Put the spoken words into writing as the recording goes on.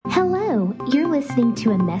You're listening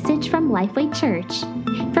to a message from Lifeway Church.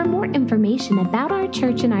 For more information about our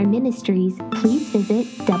church and our ministries, please visit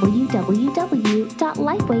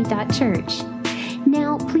www.lifeway.church.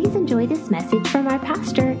 Now, please enjoy this message from our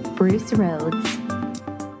pastor, Bruce Rhodes.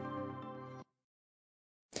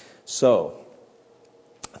 So,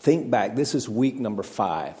 think back. This is week number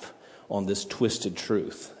 5 on this twisted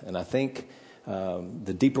truth. And I think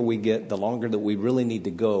the deeper we get, the longer that we really need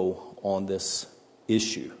to go on this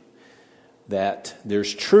issue. That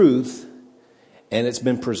there's truth, and it's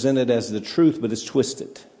been presented as the truth, but it's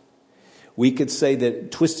twisted. We could say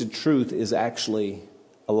that twisted truth is actually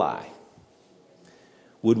a lie.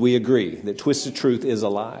 Would we agree that twisted truth is a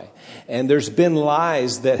lie? And there's been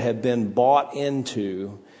lies that have been bought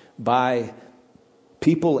into by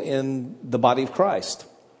people in the body of Christ.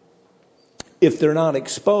 If they're not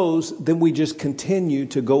exposed, then we just continue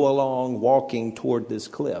to go along walking toward this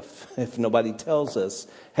cliff. If nobody tells us,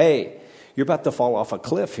 hey, you're about to fall off a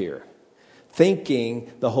cliff here, thinking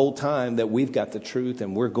the whole time that we've got the truth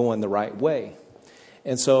and we're going the right way.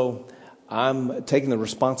 And so I'm taking the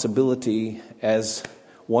responsibility as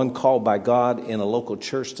one called by God in a local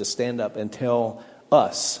church to stand up and tell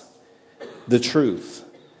us the truth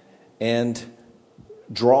and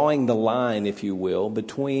drawing the line, if you will,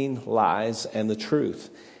 between lies and the truth.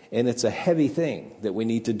 And it's a heavy thing that we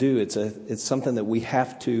need to do. It's something that we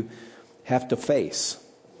have to face.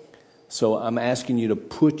 So I'm asking you to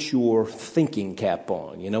put your thinking cap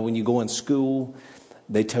on. You know, when you go in school,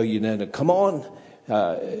 they tell you, no, come on,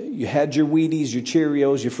 you had your Wheaties, your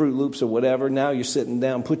Cheerios, your Fruit Loops or whatever. Now you're sitting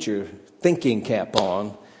down, put your thinking cap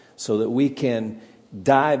on so that we can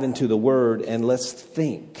dive into the Word and let's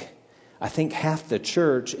think. I think half the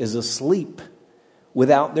church is asleep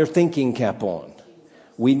without their thinking cap on.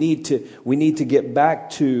 We need to get back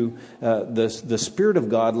to the Spirit of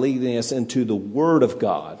God leading us into the Word of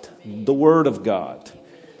God,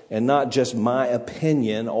 and not just my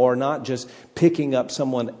opinion or not just picking up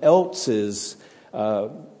someone else's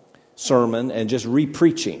sermon and just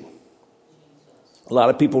re-preaching. A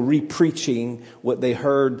lot of people re-preaching what they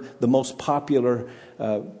heard the most popular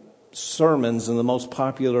sermons and the most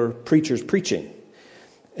popular preachers preaching.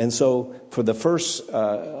 And so for the first,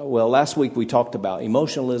 last week we talked about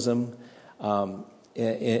emotionalism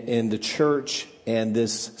in the church and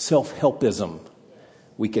this self-helpism.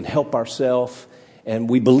 We can help ourselves, and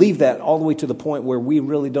we believe that all the way to the point where we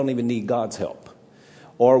really don't even need God's help.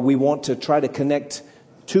 Or we want to try to connect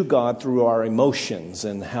to God through our emotions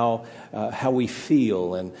and how we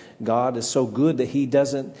feel. And God is so good that He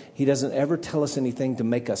doesn't ever tell us anything to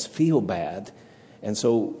make us feel bad. And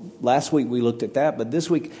so last week we looked at that, but this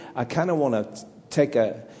week I kind of want to take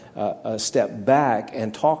a step back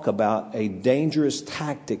and talk about a dangerous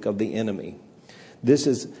tactic of the enemy. This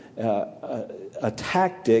is a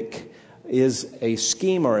tactic, is a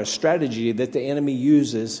scheme or a strategy that the enemy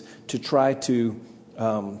uses to try to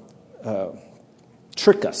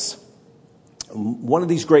trick us. One of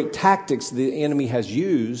these great tactics the enemy has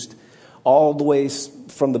used all the way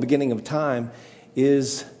from the beginning of time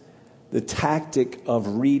is the tactic of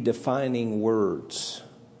redefining words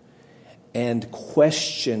and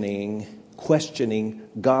questioning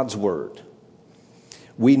God's word.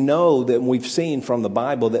 We know that we've seen from the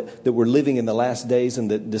Bible that we're living in the last days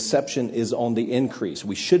and that deception is on the increase.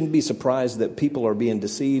 We shouldn't be surprised that people are being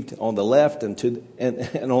deceived on the left and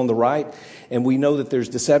on the right. And we know that there's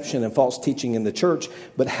deception and false teaching in the church.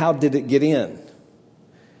 But how did it get in?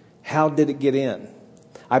 How did it get in?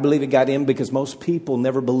 I believe it got in because most people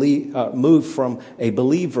never moved from a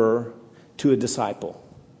believer to a disciple.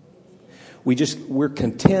 We're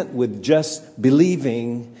content with just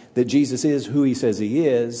believing that Jesus is who He says He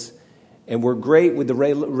is, and we're great with the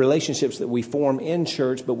relationships that we form in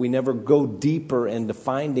church, but we never go deeper into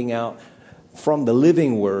finding out from the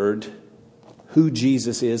living Word who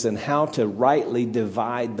Jesus is and how to rightly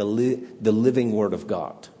divide the living Word of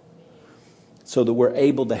God, so that we're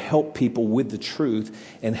able to help people with the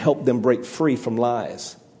truth and help them break free from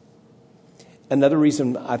lies. Another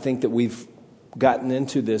reason I think that we've gotten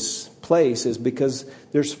into this place is because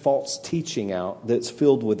there's false teaching out that's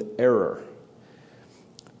filled with error.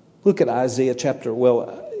 Look at Isaiah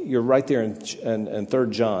you're right there in 3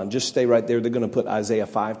 John. Just stay right there. They're going to put Isaiah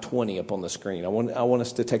 5:20 up on the screen. I want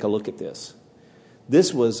us to take a look at this.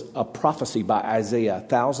 This was a prophecy by Isaiah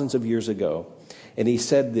thousands of years ago. And he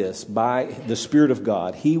said this, by the Spirit of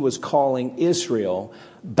God, he was calling Israel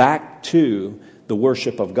back to the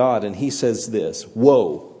worship of God. And he says this,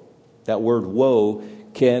 woe. That word woe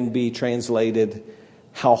can be translated,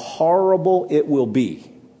 how horrible it will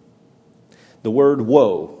be. The word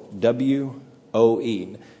woe,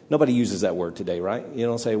 W-O-E. Nobody uses that word today, right? You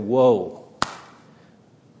don't say, whoa,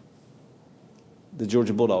 The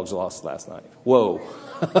Georgia Bulldogs lost last night. Whoa.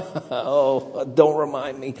 Oh, don't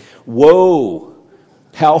remind me. Whoa.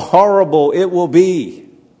 How horrible it will be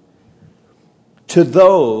to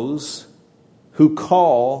those who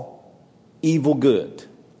call evil good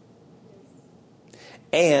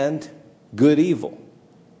and good evil.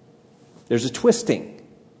 There's a twisting.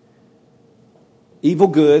 Evil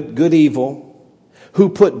good, good evil, who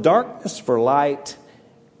put darkness for light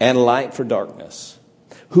and light for darkness,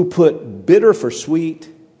 who put bitter for sweet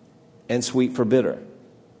and sweet for bitter.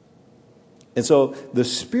 And so the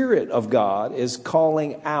Spirit of God is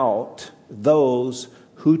calling out those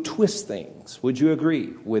who twist things. Would you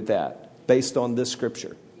agree with that based on this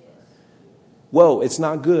scripture? Whoa, it's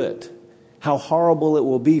not good. How horrible it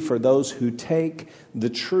will be for those who take the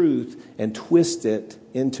truth and twist it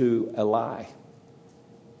into a lie.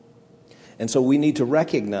 And so we need to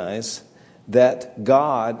recognize that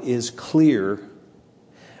God is clear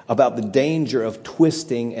about the danger of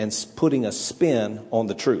twisting and putting a spin on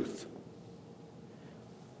the truth.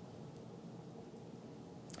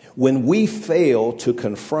 When we fail to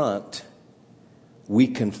confront, we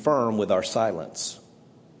confirm with our silence.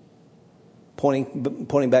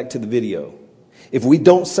 Pointing back to the video. If we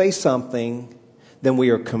don't say something, then we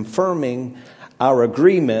are confirming our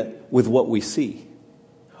agreement with what we see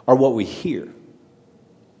or what we hear.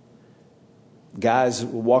 Guys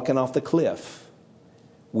walking off the cliff.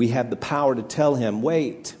 We have the power to tell him,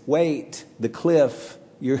 wait, the cliff,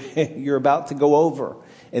 you're about to go over.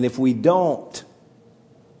 And if we don't,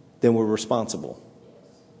 then we're responsible.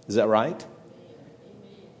 Is that right?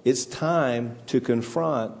 It's time to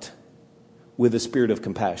confront with a spirit of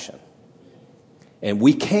compassion. And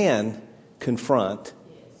we can confront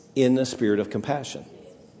in the spirit of compassion.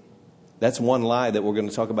 That's one lie that we're going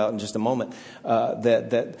to talk about in just a moment.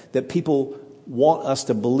 That people want us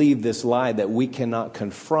to believe this lie that we cannot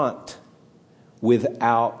confront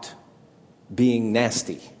without being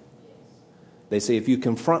nasty. They say, if you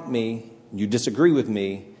confront me, you disagree with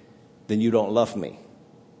me, then you don't love me.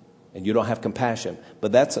 And you don't have compassion.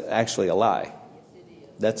 But that's actually a lie.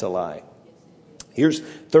 That's a lie. Here's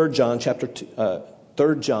 3 John chapter 2.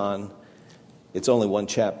 3 John, it's only one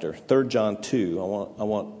chapter. 3 John 2. I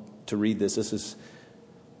want to read this. This is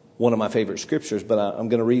one of my favorite scriptures, but I'm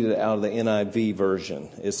going to read it out of the NIV version.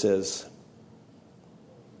 It says,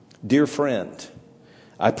 "Dear friend,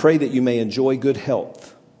 I pray that you may enjoy good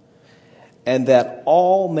health, and that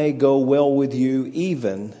all may go well with you,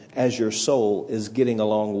 even as your soul is getting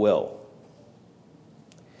along well.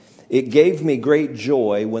 It gave me great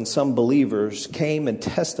joy when some believers came and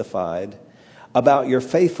testified about your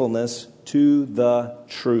faithfulness to the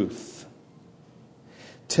truth,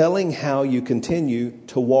 telling how you continue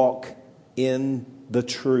to walk in the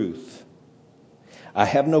truth. I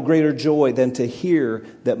have no greater joy than to hear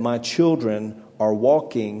that my children are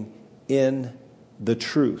walking in the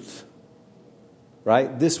truth."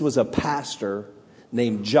 Right? This was a pastor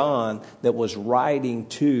named John that was writing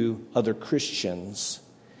to other Christians.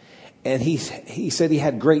 And he said he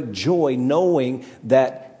had great joy knowing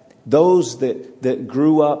that those that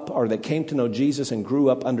grew up or that came to know Jesus and grew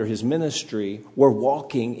up under his ministry were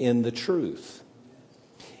walking in the truth.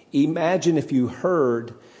 Imagine if you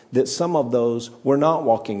heard that some of those were not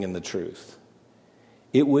walking in the truth.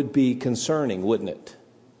 It would be concerning, wouldn't it?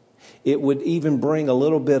 It would even bring a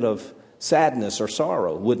little bit of sadness or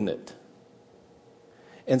sorrow, wouldn't it?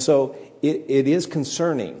 And so it is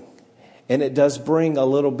concerning. And it does bring a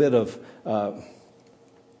little bit of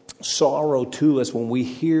sorrow to us when we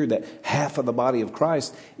hear that half of the body of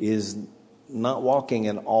Christ is not walking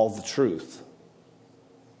in all the truth.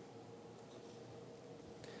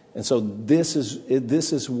 And so this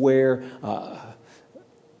is where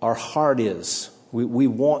our heart is. We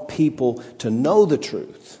want people to know the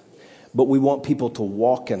truth, but we want people to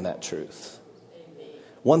walk in that truth.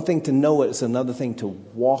 One thing to know it is another thing to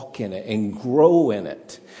walk in it and grow in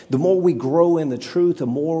it. The more we grow in the truth, the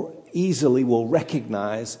more easily we'll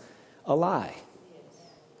recognize a lie.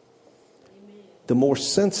 The more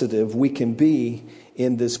sensitive we can be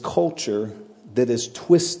in this culture that is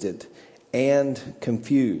twisted and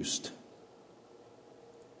confused.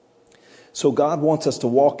 So God wants us to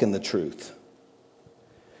walk in the truth.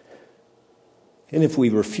 And if we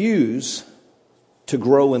refuse to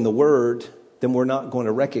grow in the Word, then we're not going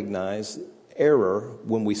to recognize error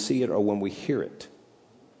when we see it or when we hear it.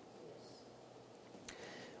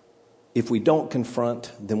 If we don't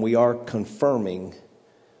confront, then we are confirming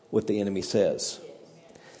what the enemy says.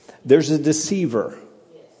 There's a deceiver,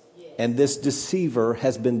 and this deceiver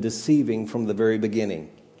has been deceiving from the very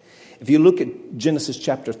beginning. If you look at Genesis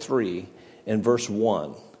chapter 3 and verse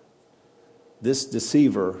 1, this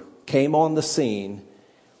deceiver came on the scene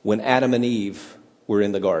when Adam and Eve were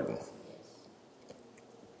in the garden.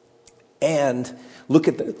 And look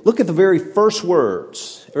at the very first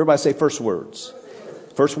words. Everybody say first words.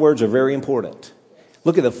 First words are very important.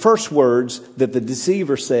 Look at the first words that the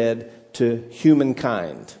deceiver said to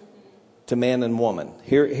humankind, to man and woman.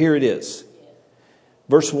 Here it is.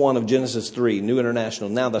 Verse 1 of Genesis 3, New International.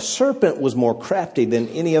 Now the serpent was more crafty than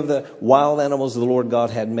any of the wild animals the Lord God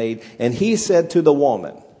had made. And he said to the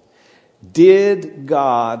woman, did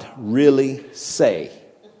God really say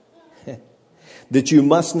that you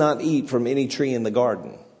must not eat from any tree in the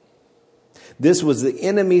garden? This was the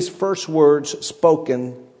enemy's first words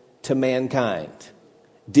spoken to mankind.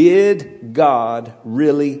 Did God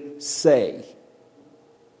really say?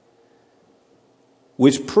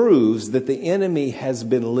 Which proves that the enemy has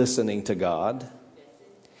been listening to God.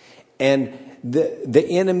 And the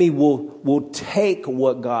enemy will take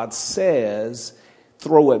what God says,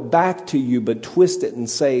 throw it back to you, but twist it and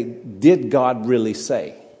say, did God really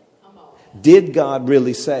say? Did God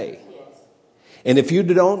really say? And if you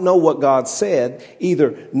don't know what God said,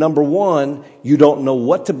 either, number one, you don't know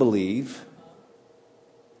what to believe.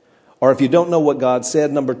 Or if you don't know what God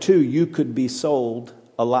said, number two, you could be sold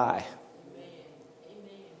a lie.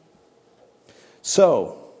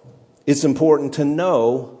 So, it's important to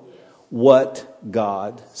know what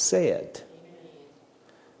God said.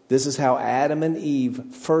 This is how Adam and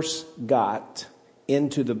Eve first got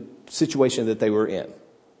into the situation that they were in.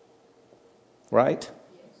 Right?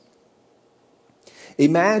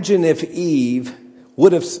 Imagine if Eve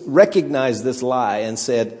would have recognized this lie and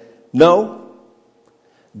said, no,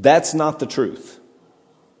 that's not the truth.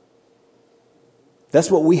 That's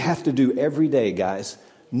what we have to do every day, guys.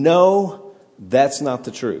 No, that's not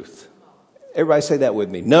the truth. Everybody say that with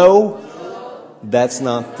me. No, that's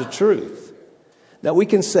not the truth. Now we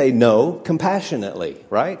can say no compassionately,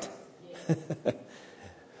 right?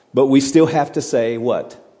 But we still have to say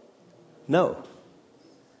what? No.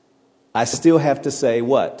 I still have to say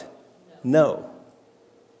what? No.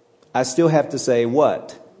 I still have to say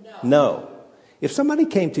what? No. If somebody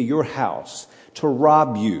came to your house to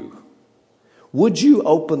rob you, would you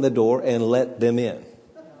open the door and let them in?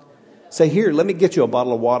 Say, here, let me get you a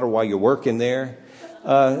bottle of water while you're working there.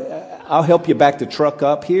 I'll help you back the truck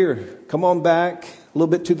up. Here, come on back. A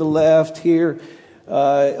little bit to the left here.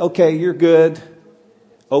 Okay, you're good.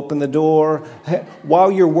 Open the door.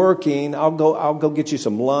 While you're working, I'll go get you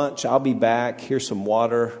some lunch. I'll be back. Here's some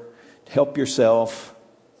water. Help yourself.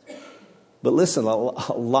 But listen, a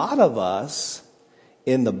lot of us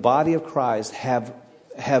in the body of Christ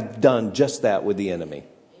have done just that with the enemy.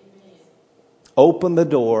 Open the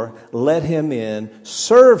door, let him in,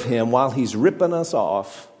 serve him while he's ripping us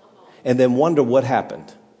off, and then wonder what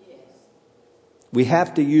happened. We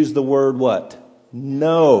have to use the word what?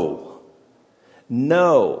 No.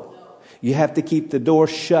 No. You have to keep the door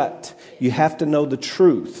shut. You have to know the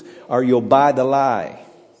truth or you'll buy the lie.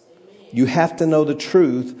 You have to know the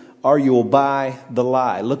truth or you'll buy the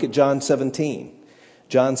lie. Look at John 17.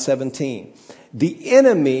 John 17. The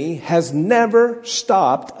enemy has never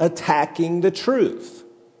stopped attacking the truth.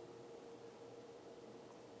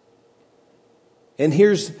 And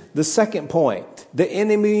here's the second point. The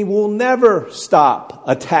enemy will never stop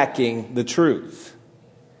attacking the truth.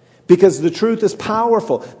 Because the truth is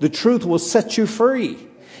powerful. The truth will set you free.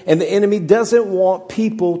 And the enemy doesn't want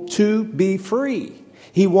people to be free.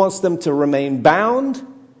 He wants them to remain bound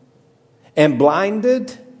and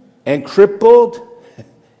blinded and crippled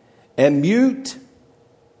and mute.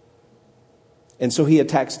 And so he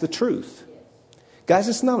attacks the truth. Guys,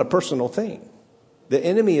 it's not a personal thing. The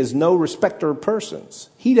enemy is no respecter of persons.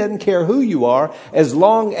 He doesn't care who you are as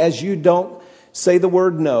long as you don't say the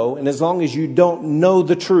word no and as long as you don't know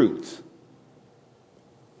the truth.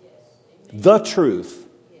 The truth.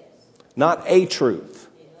 Not a truth.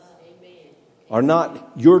 Or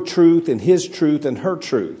not your truth and his truth and her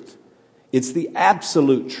truth. It's the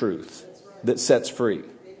absolute truth that sets free.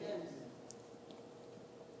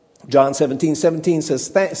 John 17:17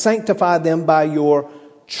 says, sanctify them by your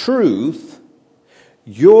truth.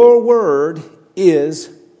 Your word is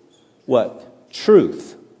what?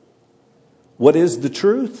 Truth. What is the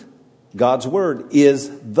truth? God's word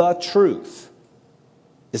is the truth.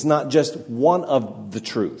 It's not just one of the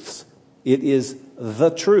truths. It is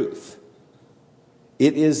the truth.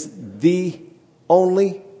 It is the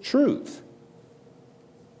only truth.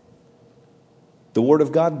 The Word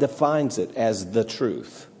of God defines it as the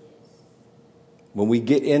truth. When we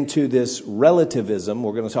get into this relativism,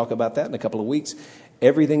 we're going to talk about that in a couple of weeks.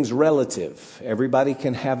 Everything's relative. Everybody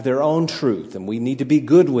can have their own truth, and we need to be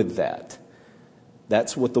good with that.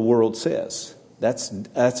 That's what the world says. That's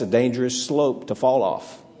a dangerous slope to fall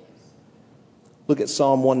off. Look at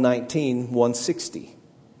Psalm 119, 160.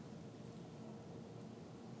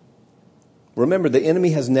 Remember, the enemy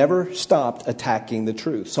has never stopped attacking the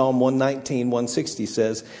truth. Psalm 119, 160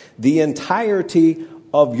 says, the entirety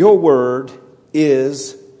of your word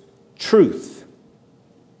is truth.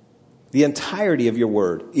 The entirety of your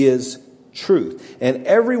word is truth. And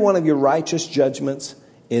every one of your righteous judgments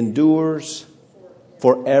endures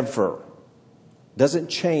forever. Doesn't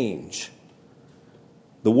change.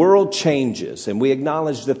 The world changes, and we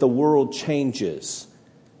acknowledge that the world changes.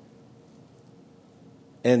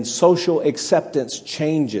 And social acceptance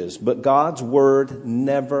changes, but God's word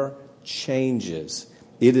never changes.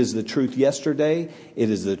 It is the truth yesterday,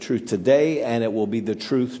 it is the truth today, and it will be the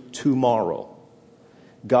truth tomorrow.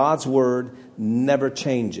 God's word never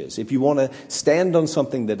changes. If you want to stand on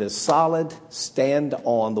something that is solid, stand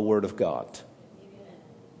on the word of God.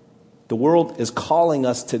 The world is calling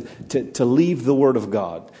us to leave the word of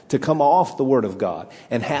God, to come off the word of God.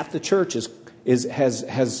 And half the church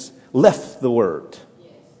has left the word.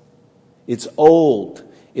 It's old.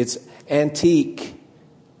 It's antique.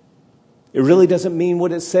 It really doesn't mean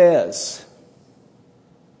what it says,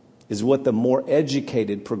 is what the more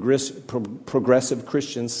educated, progressive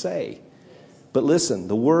Christians say. But listen,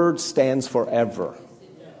 the word stands forever.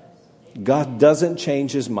 God doesn't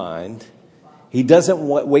change his mind. He doesn't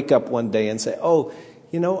wake up one day and say, oh,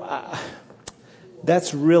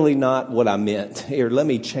 that's really not what I meant. Here, let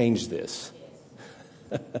me change this.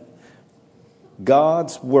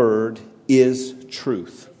 God's word is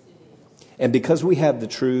truth. And because we have the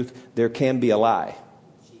truth, there can be a lie.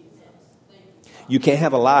 You can't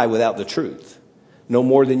have a lie without the truth. No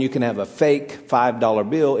more than you can have a fake $5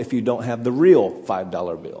 bill if you don't have the real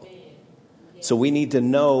 $5 bill. So we need to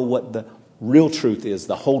know what the real truth is,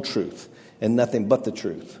 the whole truth, and nothing but the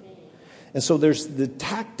truth. And so there's the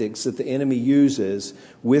tactics that the enemy uses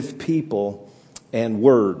with people and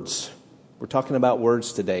words. We're talking about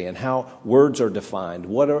words today and how words are defined.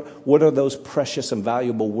 What are those precious and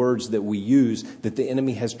valuable words that we use that the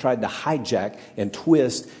enemy has tried to hijack and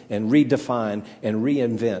twist and redefine and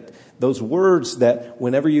reinvent? Those words that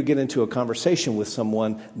whenever you get into a conversation with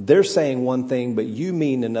someone, they're saying one thing, but you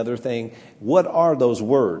mean another thing. What are those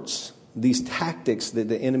words? These tactics that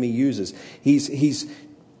the enemy uses. He's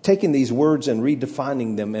taking these words and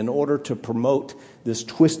redefining them in order to promote this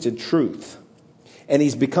twisted truth. And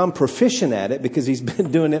he's become proficient at it because he's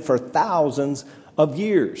been doing it for thousands of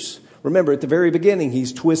years. Remember, at the very beginning,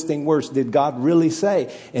 he's twisting words. Did God really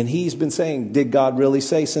say? And he's been saying, did God really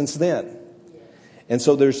say since then? And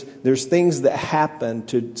so there's things that happen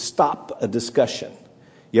to stop a discussion.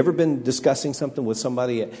 You ever been discussing something with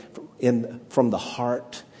somebody from the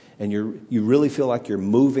heart? And you really feel like you're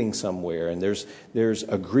moving somewhere, and there's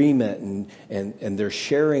agreement, and they're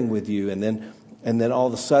sharing with you, and then all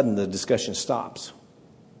of a sudden the discussion stops.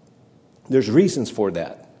 There's reasons for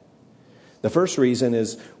that. The first reason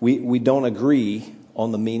is we don't agree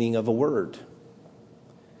on the meaning of a word.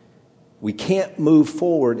 We can't move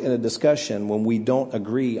forward in a discussion when we don't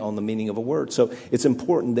agree on the meaning of a word. So it's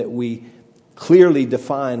important that we clearly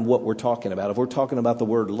define what we're talking about. If we're talking about the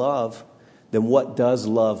word love, then what does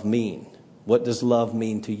love mean? What does love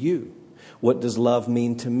mean to you? What does love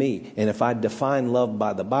mean to me? And if I define love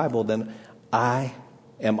by the Bible, then I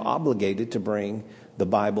am obligated to bring the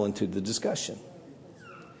Bible into the discussion.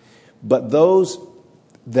 But those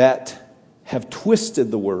that have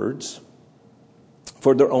twisted the words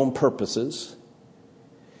for their own purposes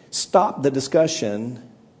stop the discussion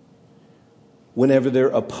whenever they're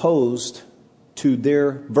opposed to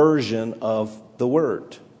their version of the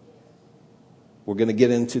word. We're going to get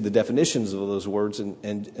into the definitions of those words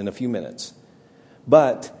in a few minutes.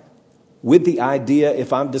 But with the idea,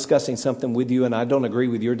 if I'm discussing something with you and I don't agree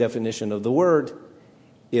with your definition of the word,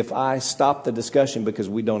 if I stop the discussion because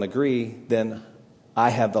we don't agree, then I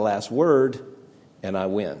have the last word and I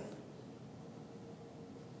win.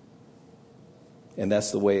 And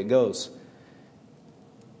that's the way it goes.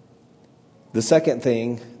 The second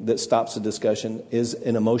thing that stops the discussion is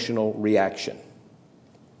an emotional reaction.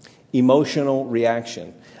 Emotional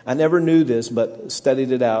reaction. I never knew this, but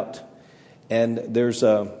studied it out. And there's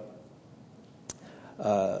a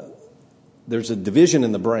division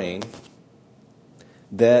in the brain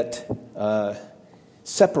that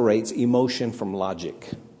separates emotion from logic.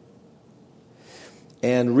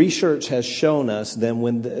 And research has shown us that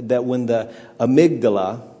when the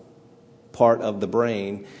amygdala part of the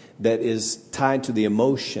brain that is tied to the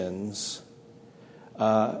emotions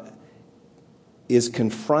is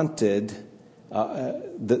confronted,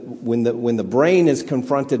 when the brain is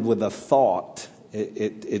confronted with a thought,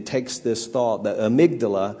 It takes this thought, the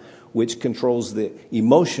amygdala, which controls the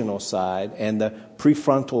emotional side, and the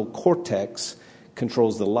prefrontal cortex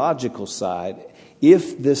controls the logical side.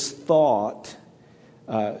 If this thought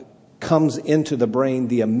comes into the brain,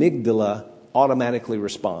 the amygdala automatically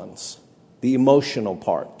responds, the emotional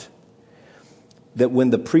part. That when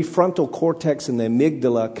the prefrontal cortex and the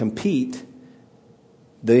amygdala compete,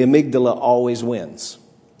 the amygdala always wins.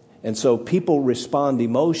 And so people respond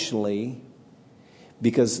emotionally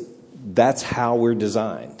because that's how we're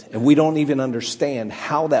designed. And we don't even understand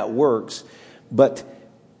how that works, but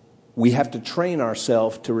we have to train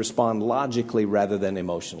ourselves to respond logically rather than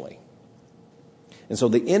emotionally. And so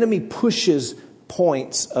the enemy pushes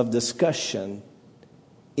points of discussion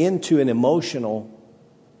into an emotional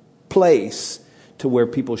place to where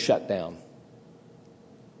people shut down.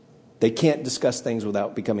 They can't discuss things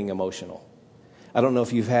without becoming emotional. I don't know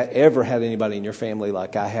if you've ever had anybody in your family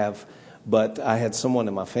like I have, but I had someone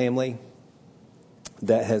in my family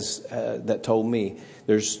that told me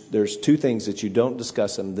there's two things that you don't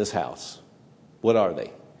discuss in this house. What are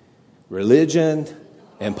they? Religion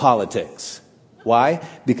and politics. Why?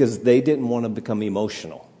 Because they didn't want to become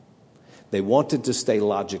emotional. They wanted to stay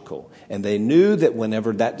logical. And they knew that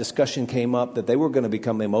whenever that discussion came up, that they were going to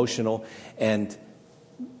become emotional. And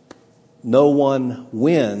no one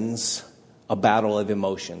wins a battle of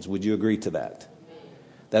emotions. Would you agree to that?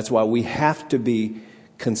 That's why we have to be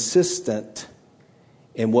consistent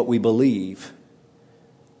in what we believe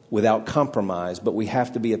without compromise, but we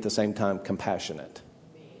have to be at the same time compassionate.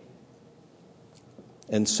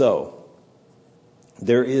 And so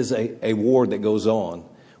there is a war that goes on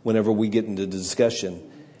whenever we get into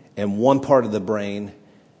discussion, and one part of the brain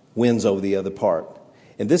wins over the other part.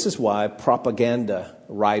 And this is why propaganda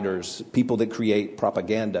writers, people that create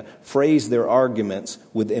propaganda, phrase their arguments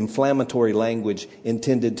with inflammatory language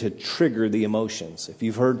intended to trigger the emotions. If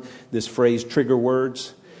you've heard this phrase, trigger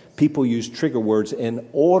words, people use trigger words in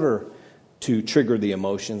order to trigger the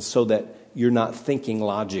emotions so that you're not thinking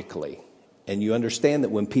logically. And you understand that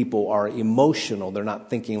when people are emotional, they're not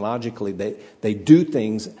thinking logically. They do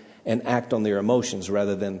things and act on their emotions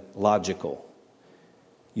rather than logical.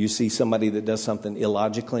 You see somebody that does something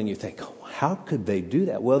illogically and you think, oh, how could they do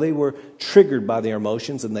that? Well, they were triggered by their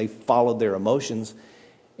emotions and they followed their emotions,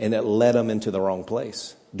 and it led them into the wrong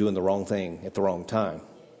place, doing the wrong thing at the wrong time.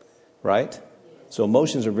 Right? So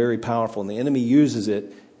emotions are very powerful, and the enemy uses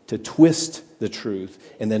it to twist the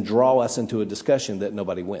truth and then draw us into a discussion that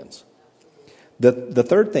nobody wins. The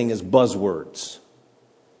third thing is buzzwords.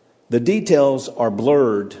 The details are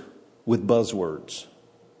blurred with buzzwords.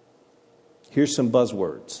 Here's some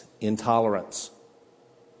buzzwords: intolerance,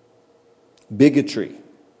 bigotry.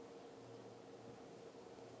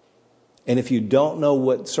 And if you don't know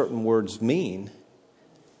what certain words mean,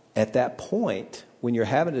 at that point, when you're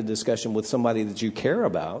having a discussion with somebody that you care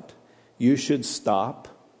about, you should stop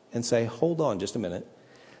and say, hold on just a minute.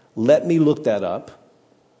 Let me look that up.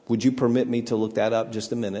 Would you permit me to look that up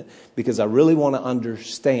just a minute? Because I really want to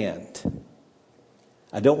understand.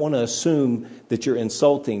 I don't want to assume that you're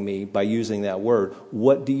insulting me by using that word.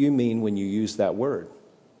 What do you mean when you use that word?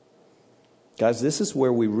 Guys, this is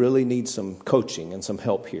where we really need some coaching and some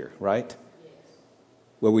help here, right?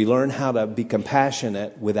 Where we learn how to be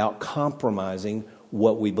compassionate without compromising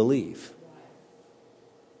what we believe.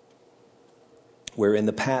 Where in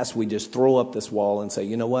the past we just throw up this wall and say,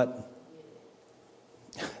 you know what?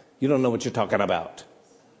 You don't know what you're talking about.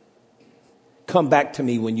 Come back to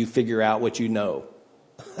me when you figure out what you know.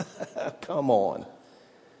 Come on.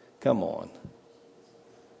 Come on.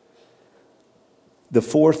 The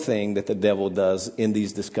fourth thing that the devil does in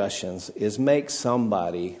these discussions is make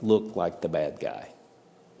somebody look like the bad guy.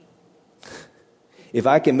 If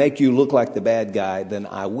I can make you look like the bad guy, then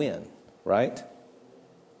I win, right?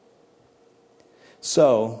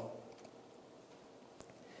 So,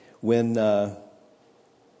 when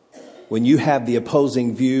you have the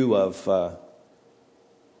opposing view of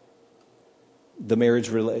the marriage,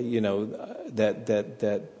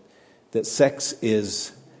 that sex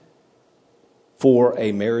is for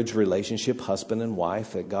a marriage relationship, husband and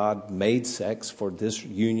wife, that God made sex for this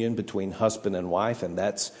union between husband and wife, and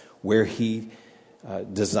that's where He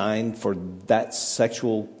designed for that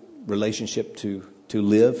sexual relationship to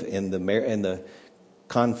live in the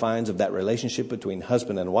confines of that relationship between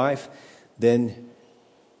husband and wife. Then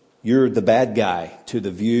you're the bad guy to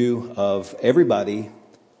the view of everybody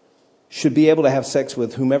should be able to have sex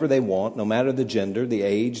with whomever they want, no matter the gender, the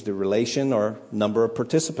age, the relation, or number of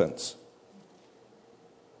participants.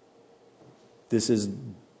 This is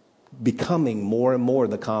becoming more and more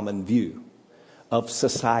the common view of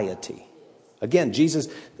society. Again, Jesus,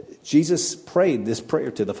 Jesus prayed this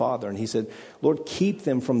prayer to the Father, and he said, Lord, keep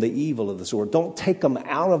them from the evil of this world. Don't take them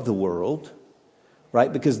out of the world,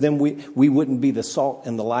 right? Because then we wouldn't be the salt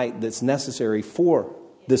and the light that's necessary for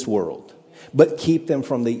this world. But keep them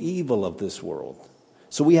from the evil of this world.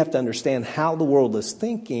 So we have to understand how the world is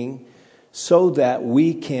thinking so that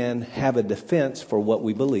we can have a defense for what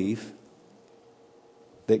we believe,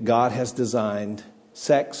 that God has designed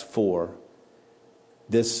sex for,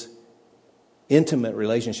 this intimate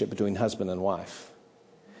relationship between husband and wife.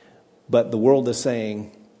 But the world is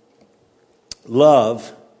saying,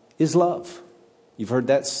 love is love. You've heard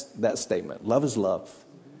that statement. Love is love,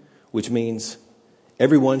 which means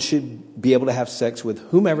everyone should be able to have sex with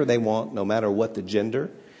whomever they want, no matter what the gender,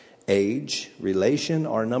 age, relation,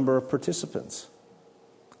 or number of participants.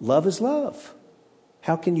 Love is love.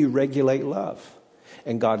 How can you regulate love?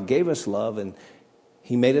 And God gave us love, and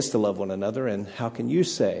he made us to love one another. And how can you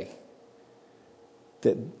say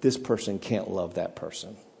that this person can't love that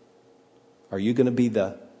person? Are you going to be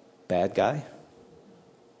the bad guy?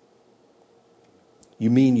 You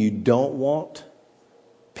mean you don't want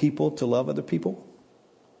people to love other people?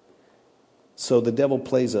 So the devil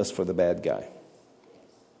plays us for the bad guy.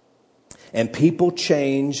 And people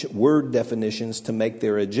change word definitions to make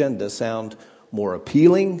their agenda sound more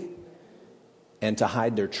appealing and to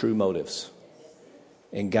hide their true motives.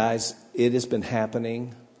 And guys, it has been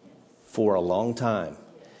happening for a long time.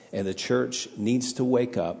 And the church needs to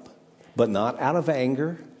wake up, but not out of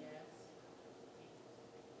anger.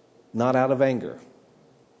 Not out of anger.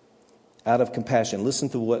 Out of compassion. Listen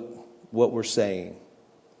to what we're saying.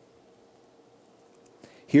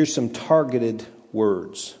 Here's some targeted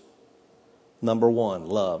words. Number one,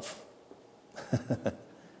 love.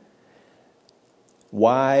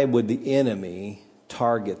 Why would the enemy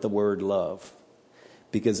target the word love?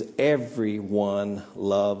 Because everyone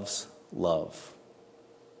loves love,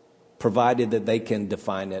 provided that they can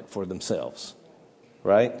define it for themselves,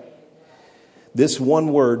 right? This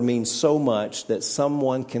one word means so much that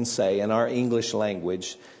someone can say in our English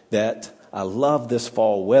language that I love this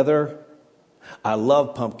fall weather, I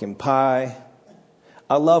love pumpkin pie,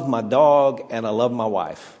 I love my dog, and I love my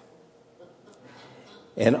wife.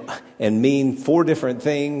 And mean 4 different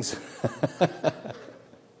things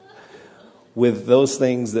with those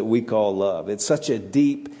things that we call love. It's such a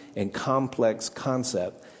deep and complex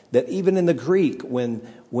concept that even in the Greek, when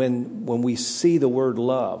we see the word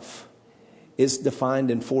love, it's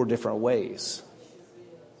defined in 4 different ways.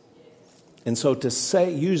 And so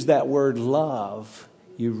to use that word love,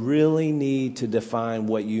 you really need to define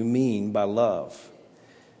what you mean by love.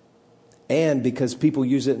 And because people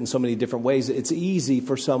use it in so many different ways, it's easy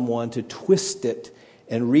for someone to twist it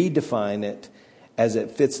and redefine it as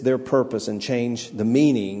it fits their purpose and change the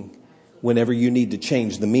meaning whenever you need to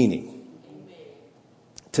change the meaning.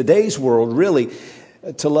 Today's world, really,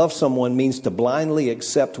 to love someone means to blindly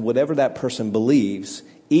accept whatever that person believes,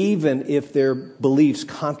 even if their beliefs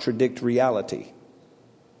contradict reality.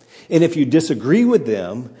 And if you disagree with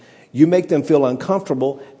them, you make them feel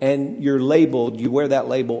uncomfortable, and you wear that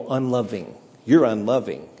label, unloving. You're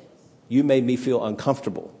unloving. You made me feel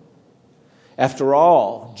uncomfortable. After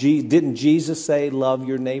all, didn't Jesus say, love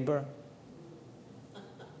your neighbor?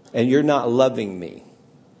 And you're not loving me.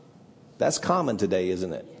 That's common today,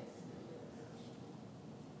 isn't it?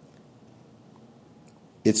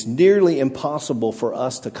 It's nearly impossible for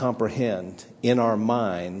us to comprehend in our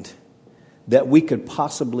mind that we could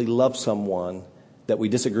possibly love someone that we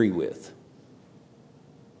disagree with.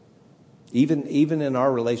 Even in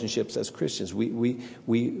our relationships as Christians, we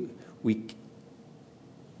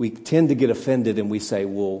tend to get offended and we say,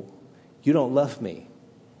 well, you don't love me.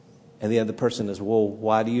 And the other person is, well,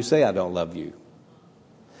 why do you say I don't love you?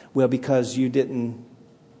 Well, because you didn't.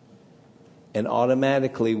 And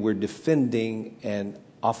automatically we're defending an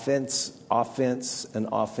offense, and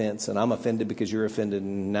offense. And I'm offended because you're offended,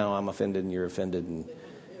 and now I'm offended and you're offended. And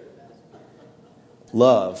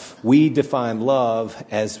love. We define love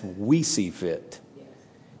as we see fit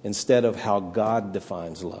instead of how God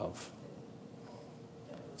defines love.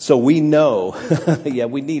 So we know,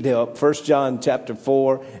 we need help. 1 John chapter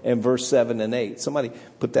 4 and verse 7 and 8. Somebody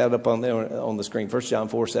put that up on there on the screen. 1 John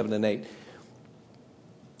 4, 7 and 8.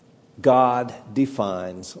 God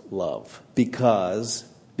defines love because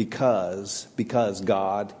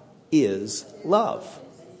God is love.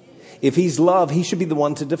 If he's love, he should be the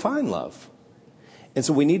one to define love. And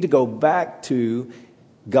so we need to go back to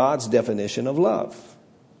God's definition of love.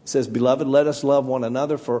 It says, beloved, let us love one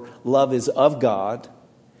another, for love is of God.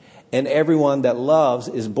 And everyone that loves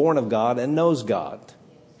is born of God and knows God.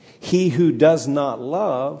 He who does not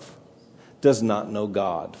love does not know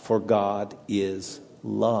God, for God is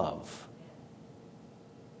love.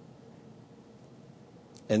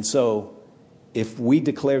 And so, if we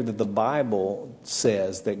declare that the Bible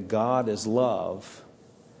says that God is love,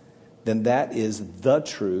 then that is the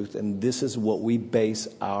truth, and this is what we base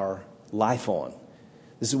our life on.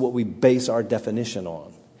 This is what we base our definition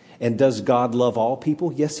on. And does God love all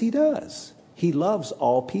people? Yes, He does. He loves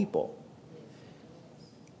all people.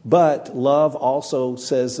 But love also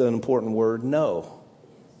says an important word, no.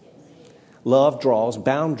 Love draws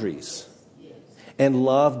boundaries. And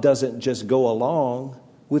love doesn't just go along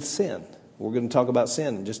with sin. We're going to talk about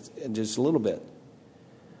sin in just a little bit.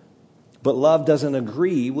 But love doesn't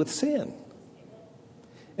agree with sin.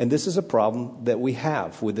 And this is a problem that we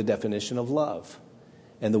have with the definition of love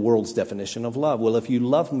and the world's definition of love. Well, if you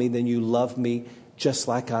love me, then you love me just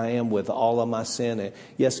like I am with all of my sin. And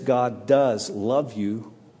yes, God does love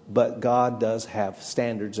you, but God does have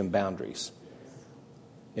standards and boundaries.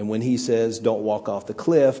 And when He says don't walk off the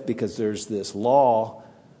cliff because there's this law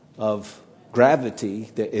of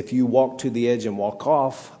gravity that if you walk to the edge and walk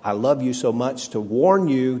off, I love you so much to warn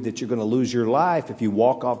you that you're going to lose your life if you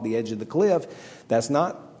walk off the edge of the cliff. That's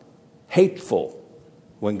not hateful.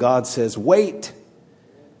 When God says, wait,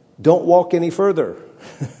 don't walk any further.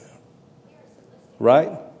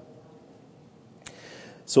 Right?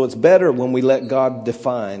 So it's better when we let God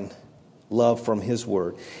define love from His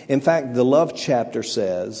Word. In fact, the love chapter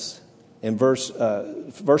says, in verse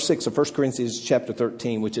 6 of 1 Corinthians chapter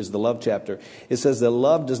 13, which is the love chapter, it says that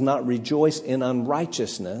love does not rejoice in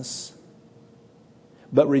unrighteousness,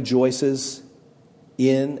 but rejoices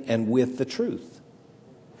in and with the truth.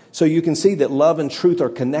 So you can see that love and truth are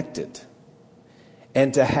connected.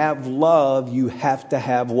 And to have love, you have to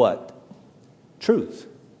have what? Truth.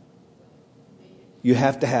 You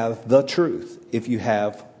have to have the truth if you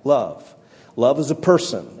have love. Love is a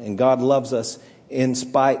person, and God loves us in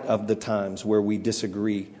spite of the times where we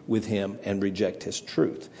disagree with Him and reject His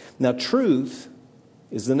truth. Now, truth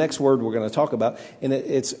is the next word we're going to talk about, and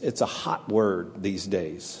it's a hot word these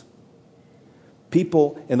days.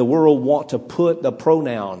 People in the world want to put the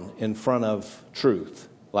pronoun in front of truth,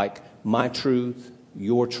 like my truth,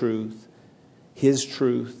 your truth, his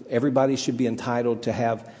truth. Everybody should be entitled to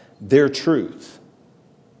have their truth.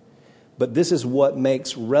 But this is what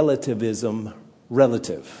makes relativism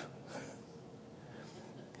relative.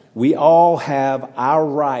 We all have our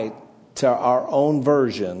right to our own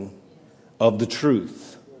version of the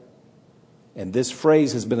truth. And this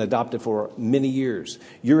phrase has been adopted for many years.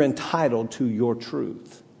 You're entitled to your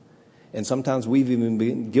truth. And sometimes we've even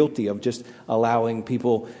been guilty of just allowing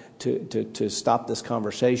people to stop this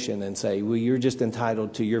conversation and say, well, you're just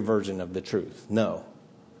entitled to your version of the truth. No.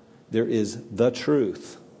 There is the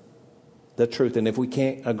truth. The truth. And if we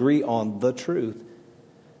can't agree on the truth,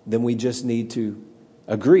 then we just need to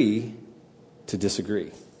agree to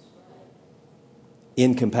disagree.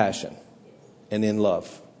 In compassion and in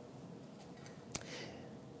love.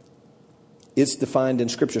 It's defined in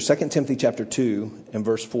Scripture, 2 Timothy chapter 2 and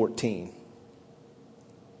verse 14.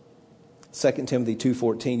 2 Timothy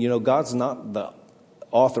 2:14. You know, God's not the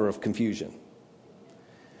author of confusion.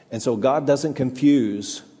 And so God doesn't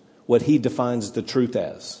confuse what He defines the truth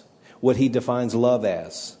as, what He defines love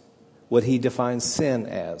as, what He defines sin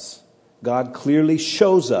as. God clearly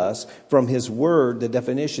shows us from His Word the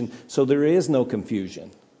definition, so there is no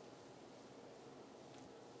confusion.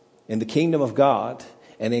 In the kingdom of God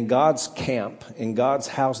and in God's camp, in God's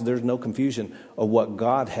house, there's no confusion of what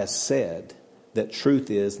God has said that truth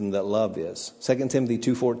is and that love is. 2 Timothy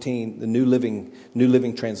 2:14, the New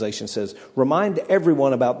Living Translation says, remind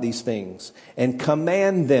everyone about these things and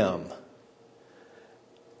command them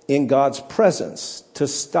in God's presence to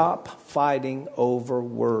stop fighting over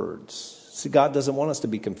words. See, God doesn't want us to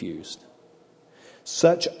be confused.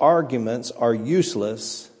 Such arguments are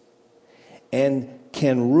useless and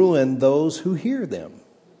can ruin those who hear them.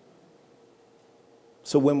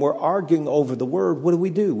 So when we're arguing over the word,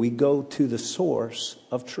 what do? We go to the source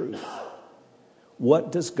of truth.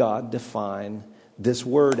 What does God define this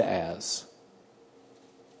word as?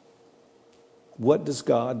 What does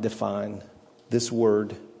God define this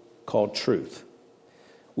word called truth?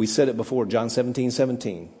 We said it before, John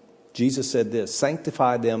 17:17. Jesus said this,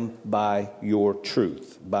 sanctify them by your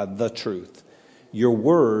truth, by the truth. Your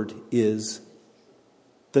word is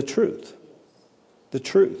the truth. The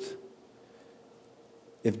truth.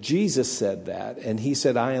 If Jesus said that, and He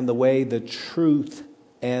said, I am the way, the truth,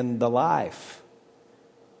 and the life,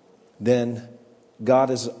 then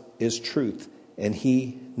God is truth, and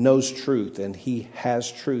He knows truth, and He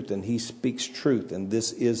has truth, and He speaks truth, and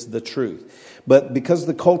this is the truth. But because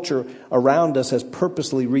the culture around us has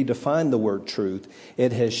purposely redefined the word truth,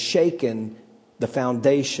 it has shaken the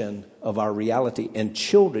foundation of our reality. And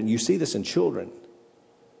children, you see this in children.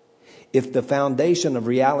 If the foundation of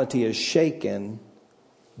reality is shaken,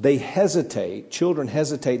 they hesitate. Children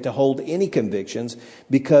hesitate to hold any convictions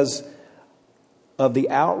because of the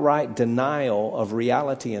outright denial of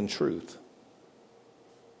reality and truth.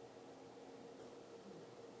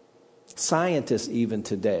 Scientists even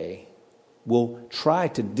today will try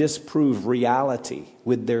to disprove reality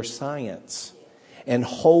with their science and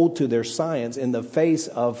hold to their science in the face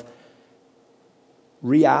of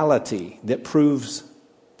reality that proves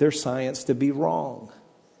their science to be wrong.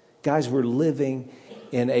 Guys, we're living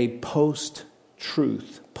in a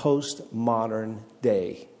post-truth, post-modern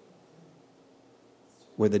day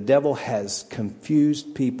where the devil has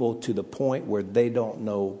confused people to the point where they don't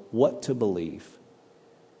know what to believe.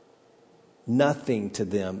 Nothing to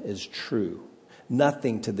them is true.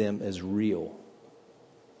 Nothing to them is real.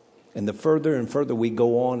 And the further and further we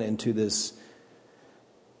go on into this,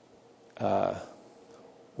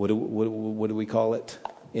 what do we call it?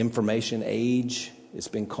 Information age. It's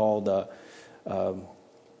been called a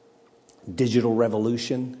digital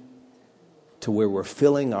revolution, to where we're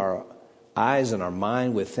filling our eyes and our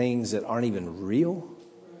mind with things that aren't even real.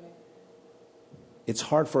 It's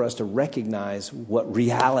hard for us to recognize what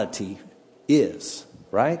reality is,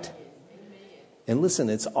 right? And listen,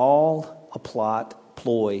 it's all a plot,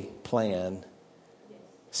 ploy, plan,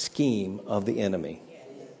 scheme of the enemy.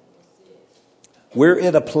 We're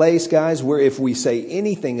at a place, guys, where if we say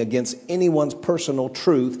anything against anyone's personal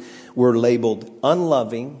truth, we're labeled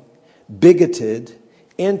unloving, bigoted,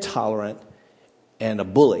 intolerant, and a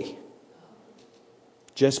bully.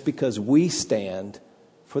 Just because we stand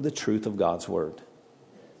for the truth of God's word.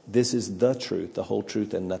 This is the truth, the whole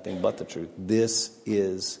truth, and nothing but the truth. This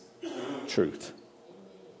is truth.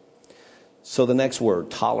 So the next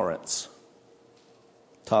word, tolerance.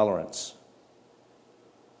 Tolerance.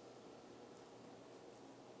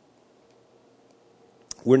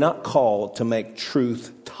 We're not called to make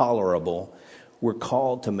truth tolerable. We're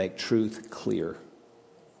called to make truth clear.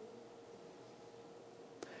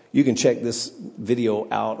 You can check this video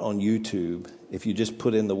out on YouTube if you just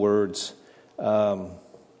put in the words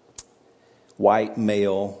white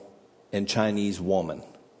male and Chinese woman.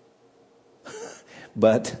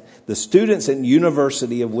 But the students at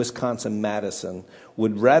University of Wisconsin-Madison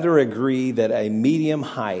would rather agree that a medium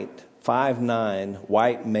height, 5'9"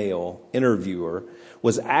 white male interviewer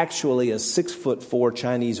was actually a 6'4"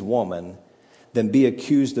 Chinese woman than be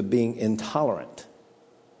accused of being intolerant.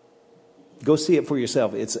 Go see it for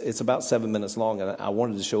yourself. It's about 7 minutes long, and I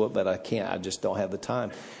wanted to show it, but I can't. I just don't have the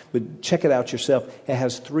time. But check it out yourself. It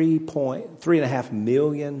has 3.5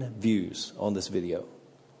 million views on this video.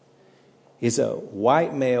 It's a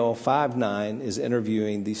white male, 5'9", is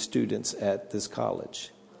interviewing these students at this college.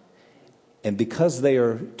 And because they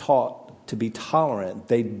are taught to be tolerant,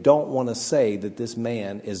 they don't want to say that this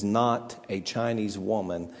man is not a Chinese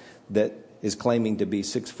woman that is claiming to be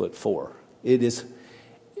 6'4".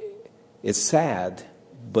 It's sad,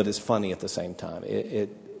 but it's funny at the same time. It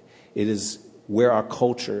is where our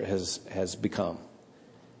culture has become.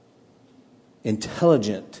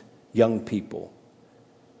 Intelligent young people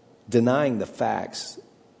denying the facts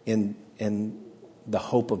in the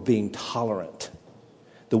hope of being tolerant.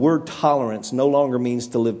 The word tolerance no longer means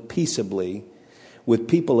to live peaceably with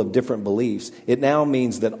people of different beliefs. It now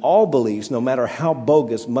means that all beliefs, no matter how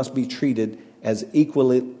bogus, must be treated as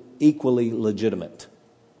equally legitimate.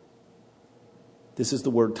 This is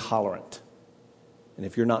the word tolerant. And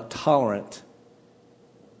if you're not tolerant,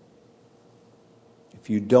 if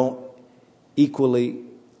you don't equally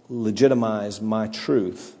legitimize my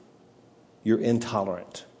truth, you're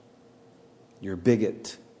intolerant. You're a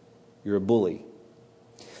bigot. You're a bully.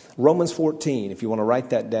 Romans 14, if you want to write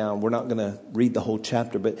that down, we're not going to read the whole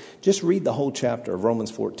chapter, but just read the whole chapter of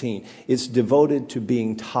Romans 14. It's devoted to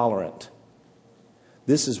being tolerant.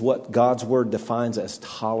 This is what God's word defines as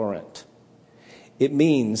tolerant. It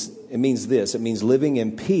means this. It means living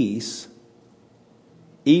in peace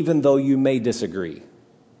even though you may disagree.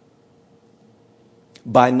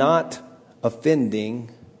 By not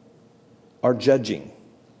offending or judging.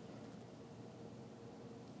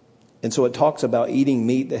 And so it talks about eating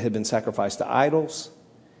meat that had been sacrificed to idols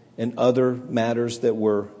and other matters that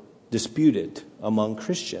were disputed among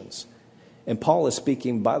Christians. And Paul is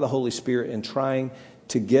speaking by the Holy Spirit and trying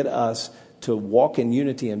to get us to walk in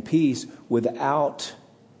unity and peace without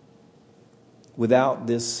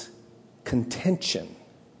this contention.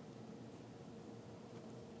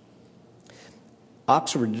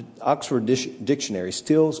 Oxford Dictionary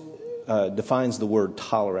still defines the word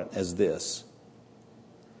tolerant as this: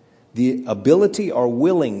 the ability or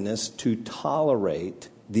willingness to tolerate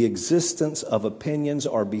the existence of opinions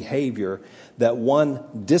or behavior that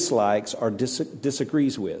one dislikes or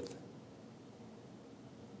disagrees with.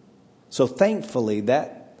 So thankfully,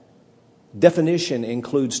 that definition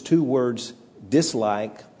includes two words,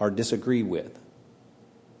 dislike or disagree with.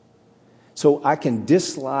 So I can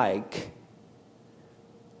dislike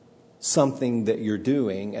something that you're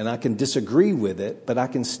doing, and I can disagree with it, but I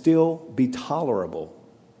can still be tolerable.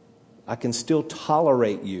 I can still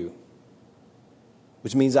tolerate you,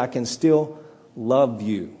 which means I can still love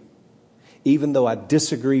you, even though I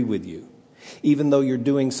disagree with you, even though you're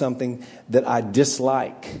doing something that I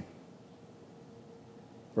dislike.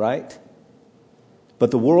 Right? But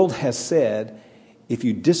the world has said, if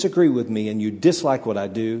you disagree with me and you dislike what I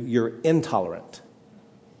do, you're intolerant.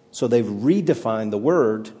 So they've redefined the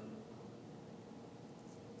word,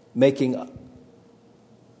 making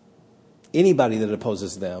anybody that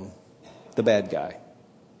opposes them the bad guy.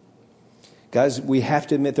 Guys, we have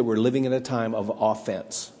to admit that we're living in a time of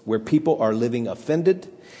offense, where people are living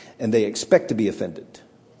offended and they expect to be offended.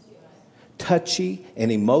 Touchy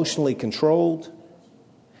and emotionally controlled.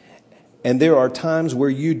 And there are times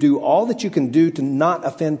where you do all that you can do to not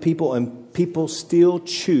offend people, and people still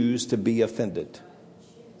choose to be offended.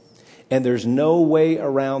 And there's no way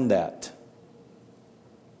around that.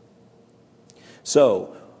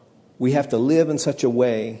 So, we have to live in such a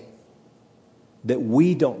way that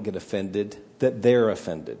we don't get offended, that they're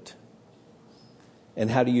offended.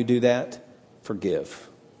 And how do you do that? Forgive.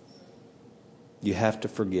 You have to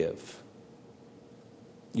forgive.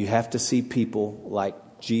 You have to see people like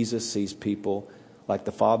Jesus sees people, like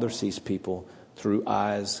the Father sees people, through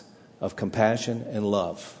eyes of compassion and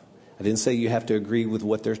love. I didn't say you have to agree with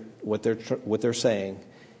what they're saying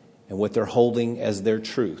and what they're holding as their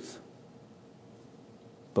truth.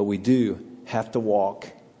 But we do have to walk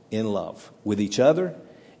in love with each other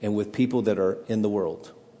and with people that are in the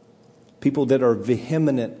world. People that are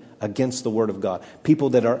vehement against the Word of God.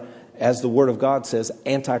 People that are, as the Word of God says,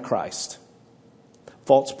 antichrist.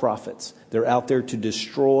 False prophets. They're out there to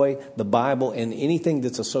destroy the Bible and anything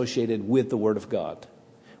that's associated with the Word of God.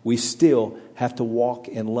 We still have to walk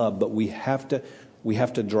in love, but we have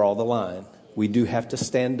to draw the line. We do have to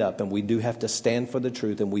stand up, and we do have to stand for the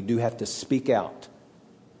truth, and we do have to speak out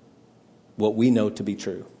what we know to be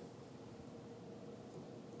true.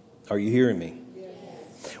 Are you hearing me?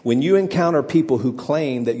 Yes. When you encounter people who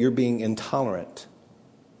claim that you're being intolerant,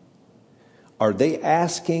 are they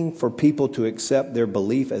asking for people to accept their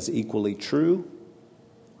belief as equally true?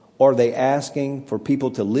 Or are they asking for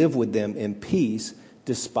people to live with them in peace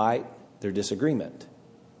despite their disagreement?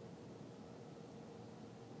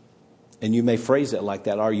 And you may phrase it like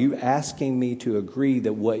that. Are you asking me to agree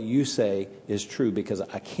that what you say is true? Because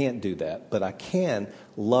I can't do that. But I can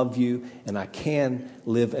love you and I can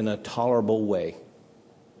live in a tolerable way.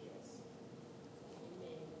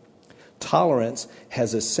 Tolerance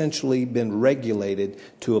has essentially been regulated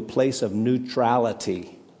to a place of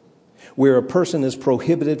neutrality, where a person is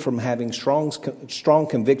prohibited from having strong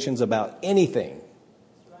convictions about anything.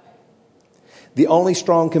 The only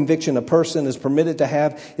strong conviction a person is permitted to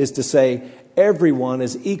have is to say, everyone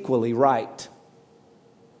is equally right.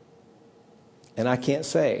 And I can't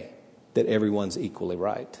say that everyone's equally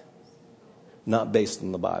right. Not based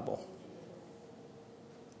on the Bible.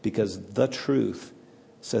 Because the truth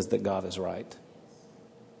says that God is right.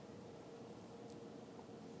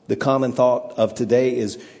 The common thought of today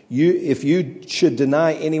is, if you should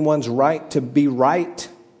deny anyone's right to be right,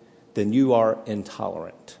 then you are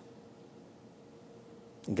intolerant.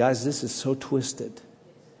 And guys, this is so twisted.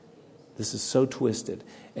 This is so twisted.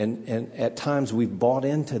 And at times we've bought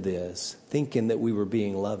into this, thinking that we were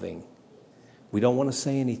being loving. We don't want to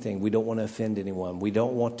say anything. We don't want to offend anyone. We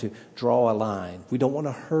don't want to draw a line. We don't want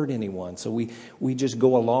to hurt anyone. So we just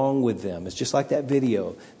go along with them. It's just like that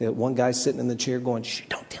video. That one guy sitting in the chair going, shh,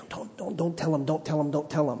 don't tell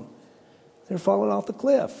him. They're falling off the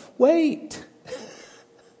cliff. Wait.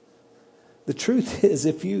 The truth is,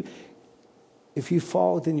 if you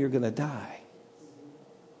fall, then you're going to die.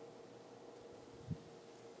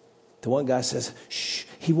 The one guy says, shh,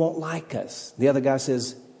 he won't like us. The other guy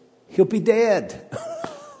says, he'll be dead.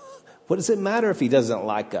 What does it matter if he doesn't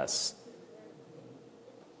like us?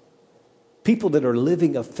 People that are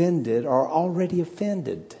living offended are already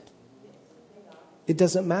offended. It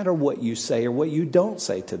doesn't matter what you say or what you don't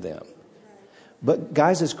say to them. But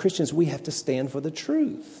guys, as Christians, we have to stand for the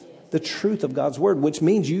truth of God's word, which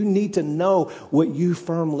means you need to know what you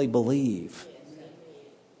firmly believe.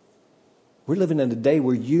 We're living in a day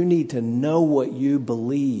where you need to know what you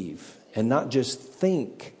believe and not just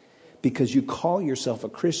think. because you call yourself a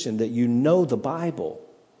Christian, that you know the Bible.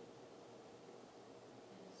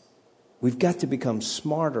 We've got to become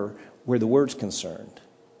smarter where the Word's concerned.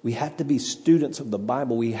 We have to be students of the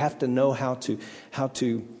Bible. We have to know how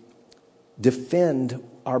to defend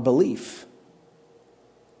our belief.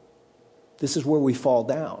 This is where we fall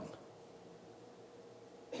down.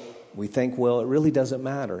 We think, well, it really doesn't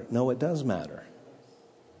matter. No, it does matter.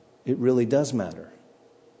 It really does matter.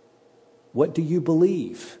 What do you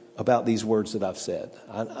believe about these words that I've said?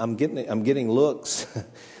 I'm getting looks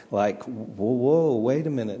like, whoa, wait a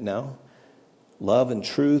minute now. Love and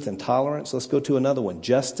truth and tolerance. Let's go to another one.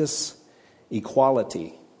 Justice,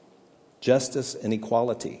 equality. Justice and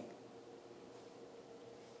equality.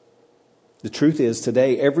 The truth is,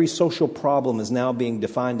 today, every social problem is now being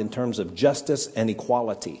defined in terms of justice and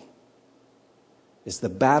equality. It's the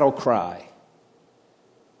battle cry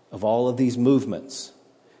of all of these movements.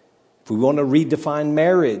 If we want to redefine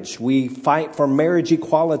marriage, we fight for marriage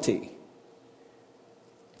equality.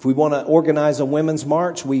 If we want to organize a women's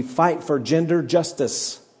march, we fight for gender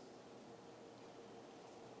justice.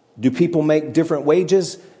 Do people make different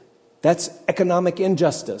wages? That's economic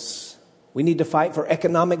injustice. We need to fight for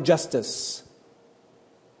economic justice.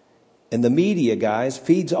 And the media, guys,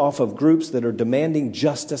 feeds off of groups that are demanding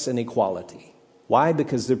justice and equality. Why?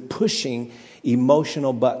 Because they're pushing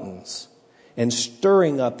emotional buttons, and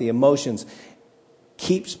stirring up the emotions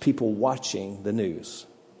keeps people watching the news.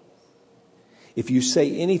 If you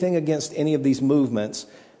say anything against any of these movements,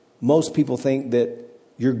 most people think that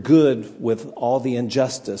you're good with all the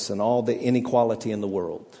injustice and all the inequality in the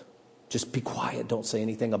world. Just be quiet. Don't say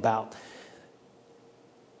anything about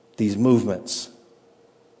these movements.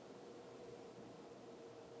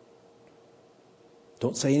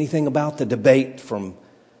 Don't say anything about the debate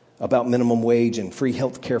about minimum wage and free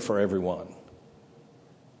health care for everyone.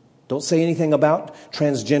 Don't say anything about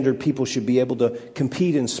transgendered people should be able to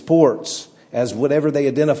compete in sports as whatever they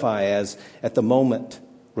identify as at the moment,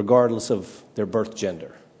 regardless of their birth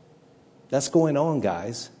gender. That's going on,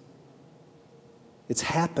 guys. It's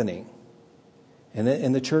happening. And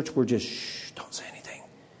in the church, we're just, shh, don't say anything.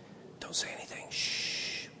 Don't say anything.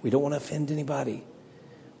 Shh. We don't want to offend anybody.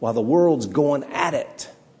 While the world's going at it.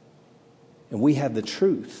 And we have the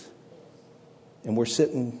truth. And we're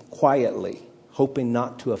sitting quietly, hoping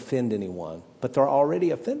not to offend anyone. But they're already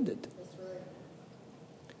offended. That's right.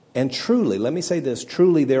 And truly, let me say this,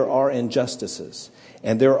 truly there are injustices.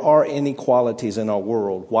 And there are inequalities in our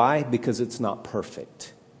world. Why? Because it's not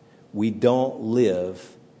perfect. We don't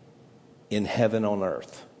live in heaven on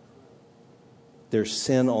earth. There's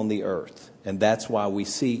sin on the earth. And that's why we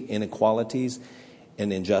see inequalities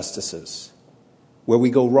and injustices. Where we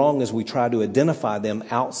go wrong is we try to identify them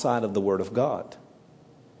outside of the Word of God.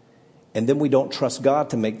 And then we don't trust God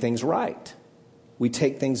to make things right. We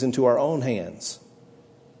take things into our own hands.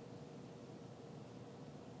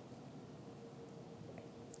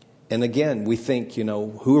 And again, we think,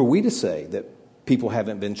 who are we to say that people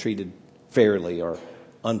haven't been treated fairly or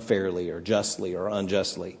unfairly or justly or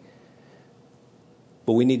unjustly?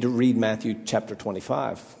 But we need to read Matthew chapter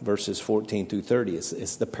 25, verses 14 through 30.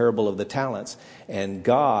 It's the parable of the talents. And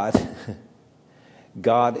God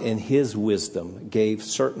in His wisdom gave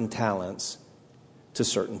certain talents to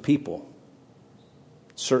certain people.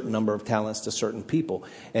 Certain number of talents to certain people.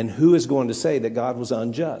 And who is going to say that God was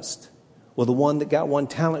unjust? Well, the one that got 1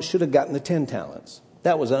 talent should have gotten the 10 talents.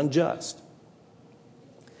 That was unjust.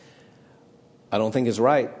 I don't think it's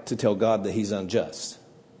right to tell God that He's unjust.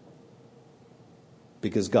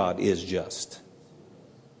 Because God is just.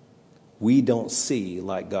 We don't see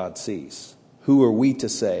like God sees. Who are we to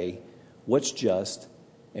say what's just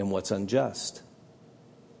and what's unjust?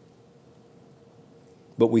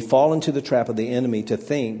 But we fall into the trap of the enemy to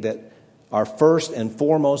think that our first and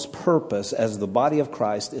foremost purpose as the body of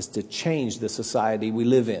Christ is to change the society we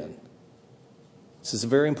live in. This is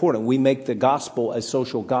very important. We make the gospel a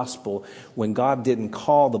social gospel when God didn't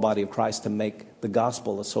call the body of Christ to make the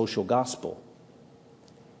gospel a social gospel.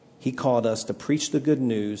 He called us to preach the good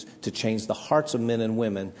news, to change the hearts of men and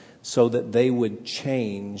women so that they would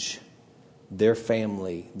change their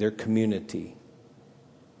family, their community,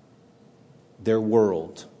 their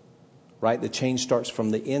world. Right? The change starts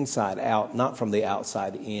from the inside out, not from the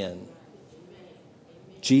outside in.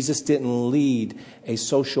 Jesus didn't lead a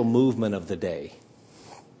social movement of the day.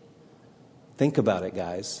 Think about it,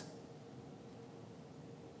 guys.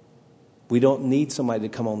 We don't need somebody to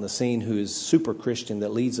come on the scene who is super Christian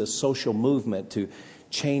that leads a social movement to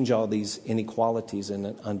change all these inequalities and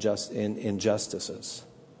injustices.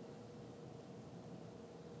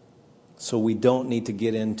 So we don't need to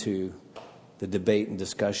get into the debate and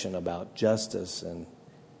discussion about justice and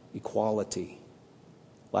equality,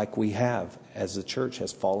 like we have as the church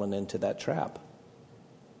has fallen into that trap.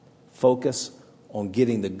 Focus on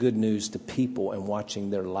getting the good news to people and watching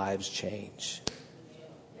their lives change.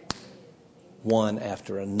 One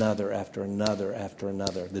after another, after another, after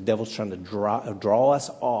another. The devil's trying to draw us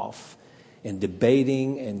off in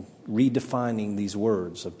debating and redefining these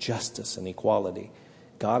words of justice and equality.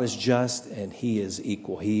 God is just and He is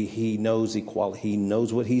equal. He knows equality. He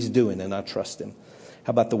knows what He's doing, and I trust Him.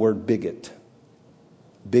 How about the word bigot?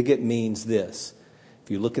 Bigot means this.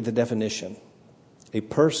 If you look at the definition, a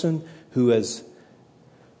person who is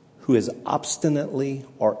obstinately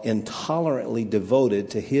or intolerantly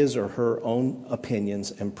devoted to his or her own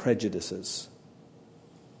opinions and prejudices.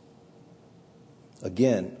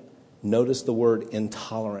 Again, notice the word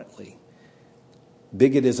intolerantly.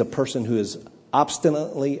 Bigot is a person who is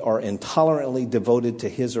obstinately or intolerantly devoted to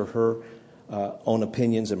his or her own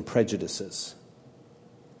opinions and prejudices.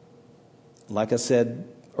 Like I said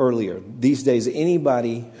earlier, these days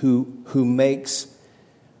anybody who makes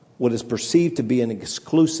what is perceived to be an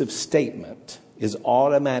exclusive statement is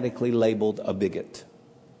automatically labeled a bigot.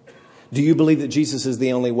 Do you believe that Jesus is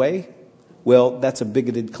the only way? Well, that's a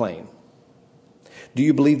bigoted claim. Do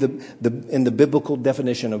you believe in the biblical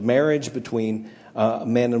definition of marriage between a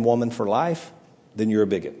man and woman for life? Then you're a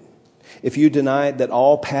bigot. If you deny that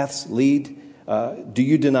all paths lead, do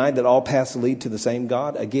you deny that all paths lead to the same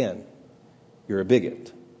God? Again, you're a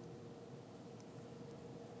bigot.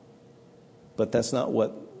 But that's not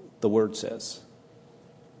what the word says.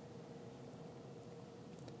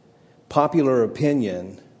 Popular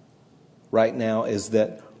opinion right now is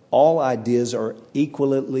that all ideas are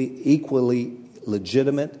equally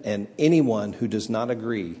legitimate, and anyone who does not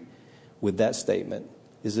agree with that statement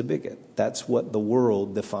is a bigot. That's what the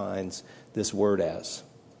world defines this word as.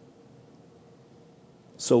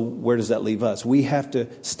 So where does that leave us? We have to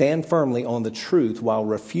stand firmly on the truth while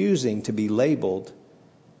refusing to be labeled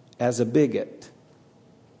as a bigot,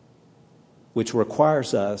 which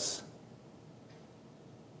requires us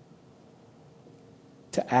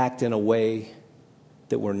to act in a way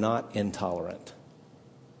that we're not intolerant.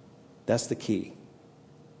 That's the key.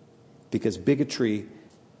 Because bigotry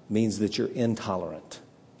means that you're intolerant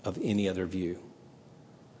of any other view.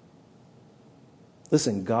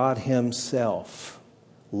 Listen, God Himself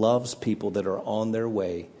loves people that are on their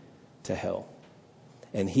way to hell.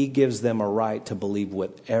 And He gives them a right to believe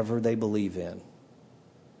whatever they believe in.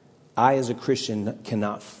 I, as a Christian,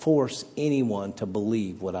 cannot force anyone to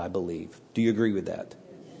believe what I believe. Do you agree with that?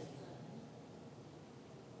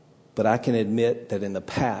 But I can admit that in the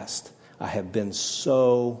past, I have been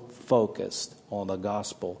so focused on the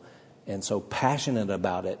gospel and so passionate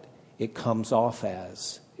about it, it comes off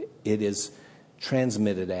as, it is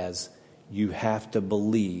transmitted as, you have to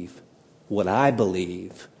believe what I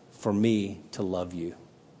believe for me to love you.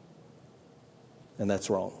 And that's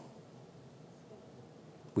wrong.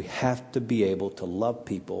 We have to be able to love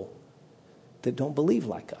people that don't believe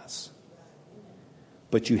like us.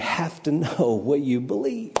 But you have to know what you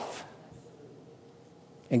believe.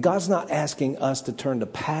 And God's not asking us to turn the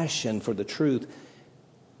passion for the truth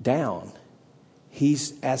down.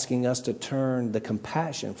 He's asking us to turn the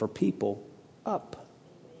compassion for people up.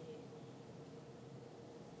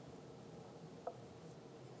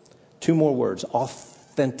 Two more words.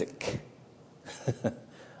 Authentic.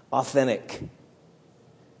 Authentic.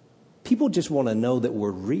 People just want to know that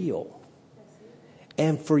we're real.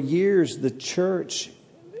 And for years, the church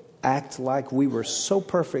acted like we were so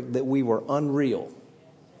perfect that we were unreal.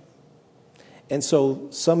 And so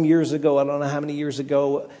some years ago, I don't know how many years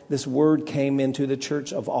ago, this word came into the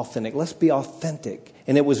church of authentic. Let's be authentic.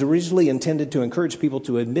 And it was originally intended to encourage people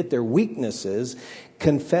to admit their weaknesses,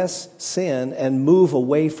 confess sin, and move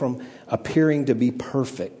away from appearing to be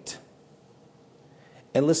perfect.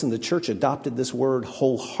 And listen, the church adopted this word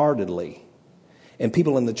wholeheartedly. And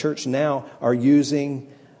people in the church now are using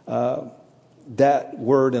that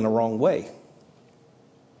word in a wrong way.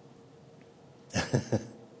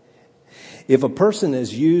 If a person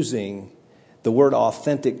is using the word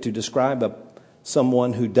authentic to describe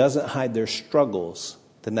someone who doesn't hide their struggles,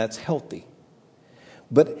 then that's healthy.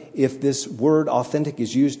 But if this word authentic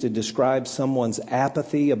is used to describe someone's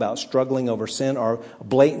apathy about struggling over sin or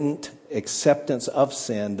blatant acceptance of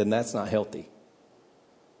sin, then that's not healthy.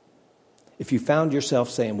 If you found yourself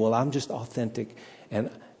saying, well, I'm just authentic and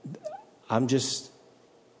I'm just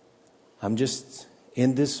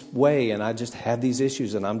in this way and I just have these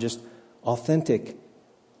issues and I'm just authentic,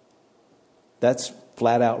 that's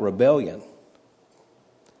flat out rebellion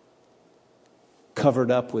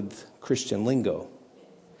covered up with Christian lingo.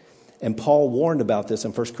 And Paul warned about this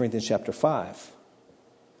in 1 Corinthians chapter 5.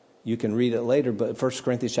 You can read it later, but 1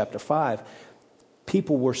 Corinthians chapter 5,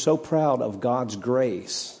 people were so proud of God's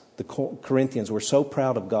grace. The Corinthians were so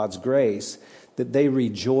proud of God's grace that they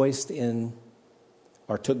rejoiced in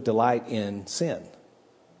or took delight in sin.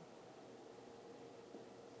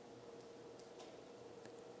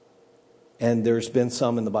 And there's been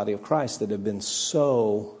some in the body of Christ that have been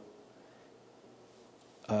so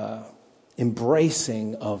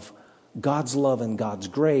embracing of God's love and God's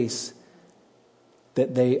grace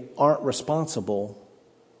that they aren't responsible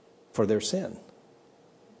for their sin.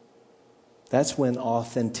 That's when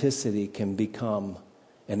authenticity can become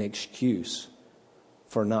an excuse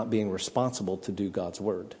for not being responsible to do God's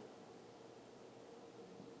word.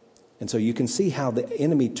 And so you can see how the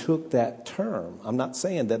enemy took that term. I'm not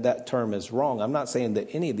saying that that term is wrong. I'm not saying that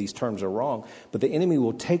any of these terms are wrong. But the enemy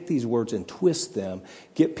will take these words and twist them,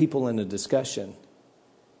 get people in a discussion.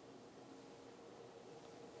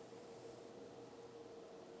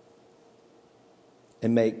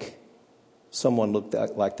 And make someone look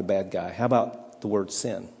like the bad guy. How about the word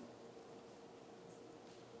sin?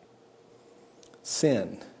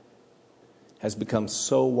 Sin has become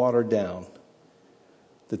so watered down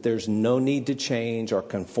that there's no need to change or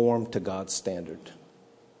conform to God's standard.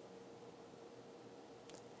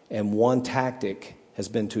 And one tactic has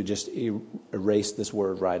been to just erase this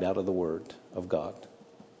word right out of the word of God.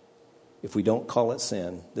 If we don't call it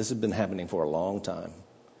sin, this has been happening for a long time.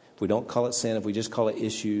 If we don't call it sin, if we just call it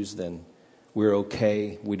issues, then we're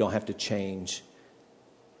okay. We don't have to change.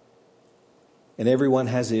 And everyone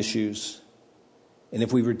has issues. And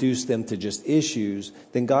if we reduce them to just issues,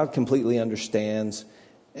 then God completely understands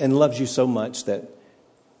and loves you so much that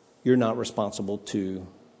you're not responsible to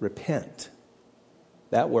repent.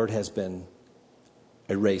 That word has been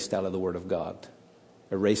erased out of the Word of God,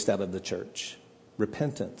 erased out of the church.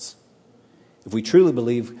 Repentance. If we truly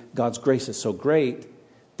believe God's grace is so great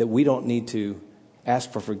that we don't need to ask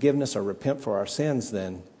for forgiveness or repent for our sins,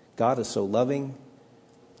 then God is so loving.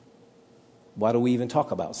 Why do we even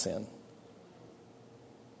talk about sin?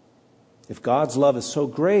 If God's love is so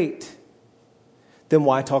great, then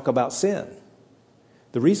why talk about sin?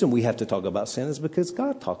 The reason we have to talk about sin is because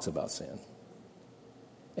God talks about sin.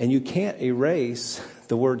 And you can't erase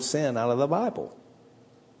the word sin out of the Bible.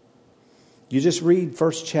 You just read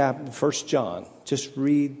 1 John. Just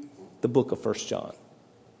read the book of 1 John.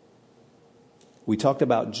 We talked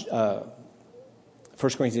about 1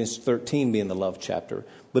 Corinthians 13 being the love chapter.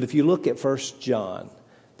 But if you look at 1 John,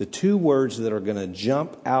 the two words that are going to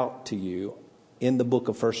jump out to you in the book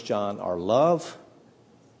of 1 John are love.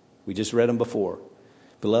 We just read them before.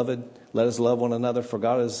 Beloved, let us love one another, for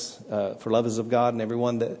love is of God, and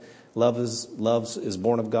everyone that loves is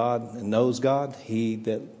born of God and knows God. He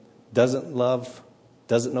that doesn't love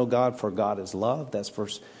doesn't know God, for God is love. That's 1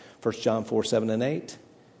 John 4, 7, and 8.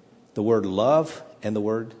 The word love and the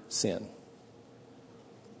word sin.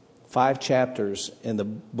 5 chapters in the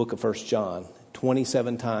book of 1 John,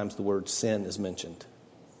 27 times the word sin is mentioned.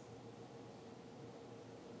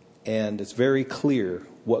 And it's very clear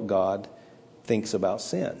what God thinks about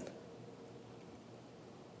sin.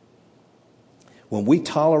 When we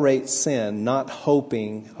tolerate sin, not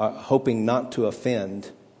hoping not to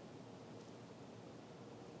offend,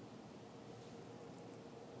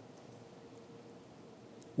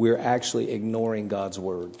 we're actually ignoring God's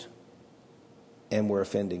word and we're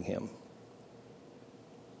offending him.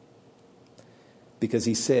 Because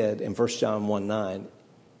he said in 1 John 1:9,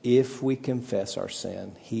 if we confess our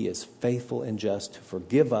sin, he is faithful and just to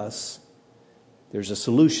forgive us. There's a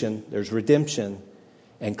solution, there's redemption,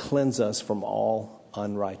 and cleanse us from all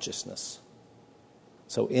unrighteousness.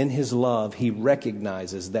 So in his love, he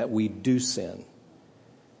recognizes that we do sin.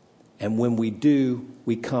 And when we do,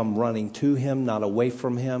 we come running to him, not away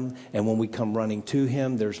from him. And when we come running to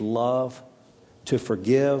him, there's love to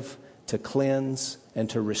forgive, to cleanse, and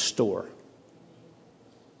to restore.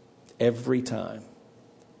 Every time.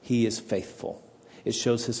 He is faithful. It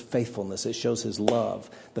shows his faithfulness. It shows his love.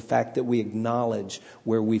 The fact that we acknowledge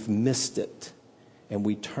where we've missed it and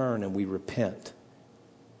we turn and we repent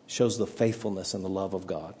shows the faithfulness and the love of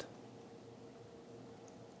God.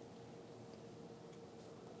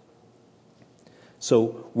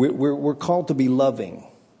 So we're called to be loving,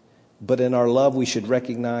 but in our love we should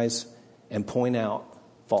recognize and point out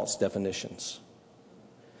false definitions.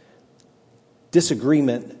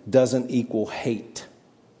 Disagreement doesn't equal hate.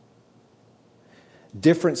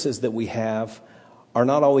 Differences that we have are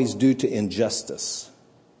not always due to injustice.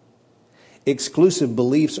 Exclusive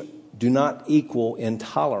beliefs do not equal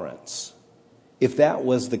intolerance. If that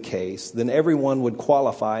was the case, then everyone would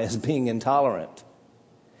qualify as being intolerant.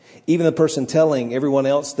 Even the person telling everyone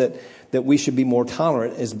else that we should be more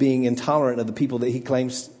tolerant is being intolerant of the people that he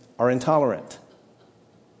claims are intolerant.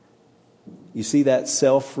 You see that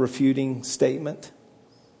self-refuting statement?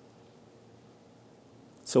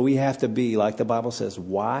 So we have to be, like the Bible says,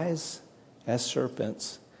 wise as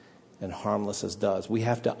serpents and harmless as doves. We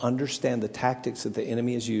have to understand the tactics that the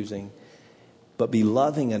enemy is using, but be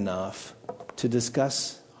loving enough to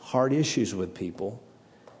discuss hard issues with people.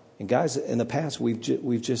 And guys, in the past, we've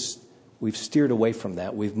steered away from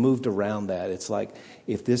that. We've moved around that. It's like,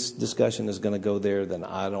 if this discussion is going to go there, then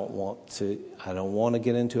I don't want to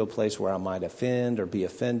get into a place where I might offend or be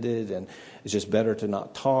offended. And it's just better to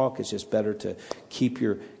not talk. It's just better to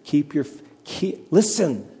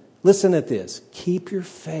listen at this. Keep your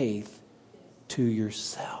faith to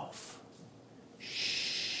yourself.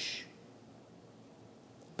 Shh.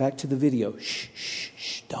 Back to the video. Shh, shh,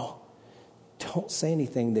 shh. Don't say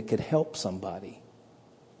anything that could help somebody.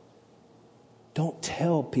 Don't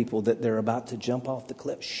tell people that they're about to jump off the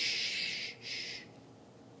cliff. Shh, shh.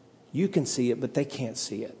 You can see it, but they can't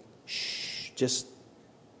see it. Shh. Just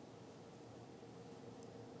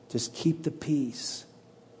keep the peace.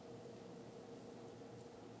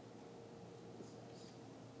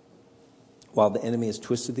 While the enemy has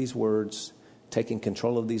twisted these words, taken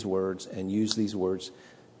control of these words, and used these words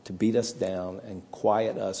to beat us down and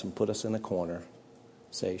quiet us and put us in a corner,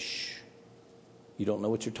 say, shh, you don't know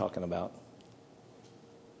what you're talking about.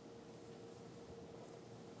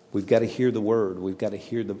 We've got to hear the word. We've got to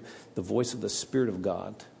hear the voice of the Spirit of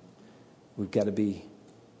God. We've got to be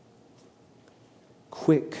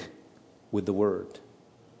quick with the word.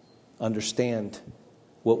 Understand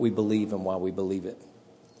what we believe and why we believe it.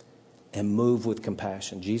 And move with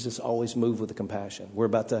compassion. Jesus always moved with compassion. We're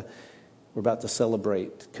about to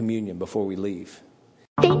celebrate communion before we leave.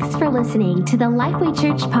 Thanks for listening to the Lifeway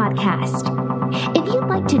Church podcast. If you'd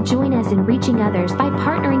like to join us in reaching others by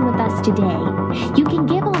partnering with us today, you can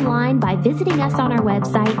give online by visiting us on our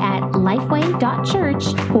website at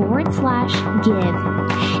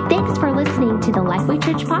lifeway.church/give. Thanks for listening to the Lifeway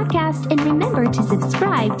Church podcast, and remember to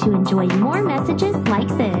subscribe to enjoy more messages like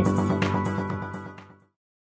this.